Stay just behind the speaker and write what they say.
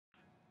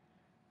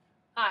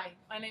Hi,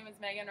 my name is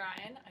Megan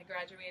Ryan. I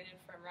graduated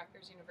from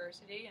Rutgers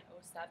University in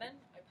 '07.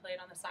 I played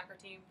on the soccer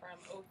team from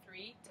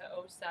 '03 to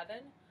 '07.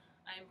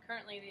 I am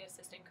currently the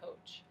assistant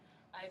coach.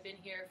 I've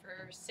been here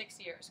for 6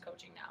 years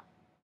coaching now.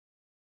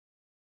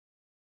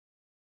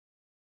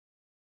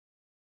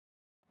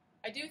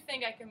 I do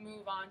think I can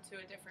move on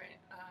to a different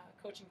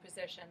coaching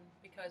position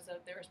because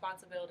of the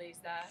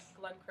responsibilities that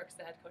Glenn Crooks,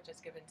 the head coach, has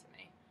given to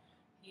me.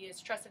 He has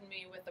trusted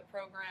me with the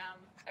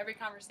program. Every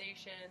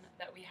conversation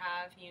that we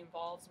have, he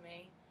involves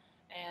me,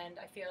 and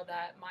I feel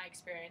that my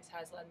experience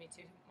has led me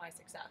to my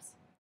success.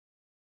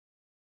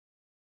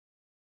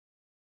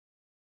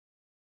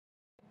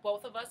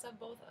 Both of us have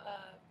both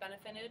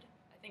benefited.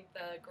 I think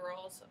the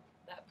girls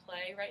that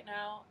play right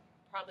now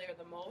probably are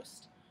the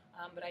most,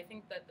 but I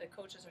think that the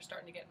coaches are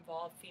starting to get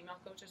involved. Female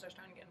coaches are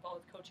starting to get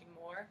involved with coaching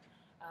more.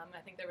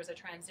 I think there was a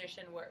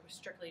transition where it was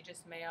strictly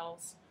just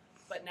males,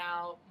 but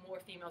now more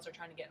females are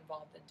trying to get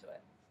involved into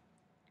it.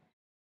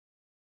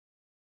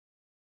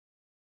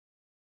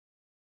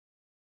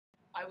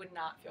 I would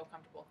not feel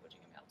comfortable coaching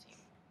a male team.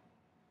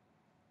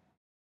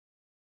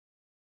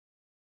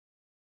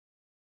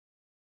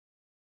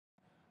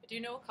 I do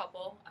know a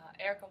couple,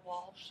 Erica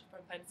Walsh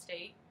from Penn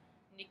State,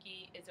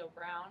 Nikki Izzo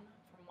Brown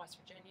from West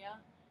Virginia,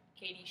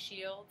 Katie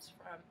Shields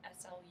from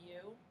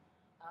SLU,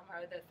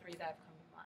 are the three that have come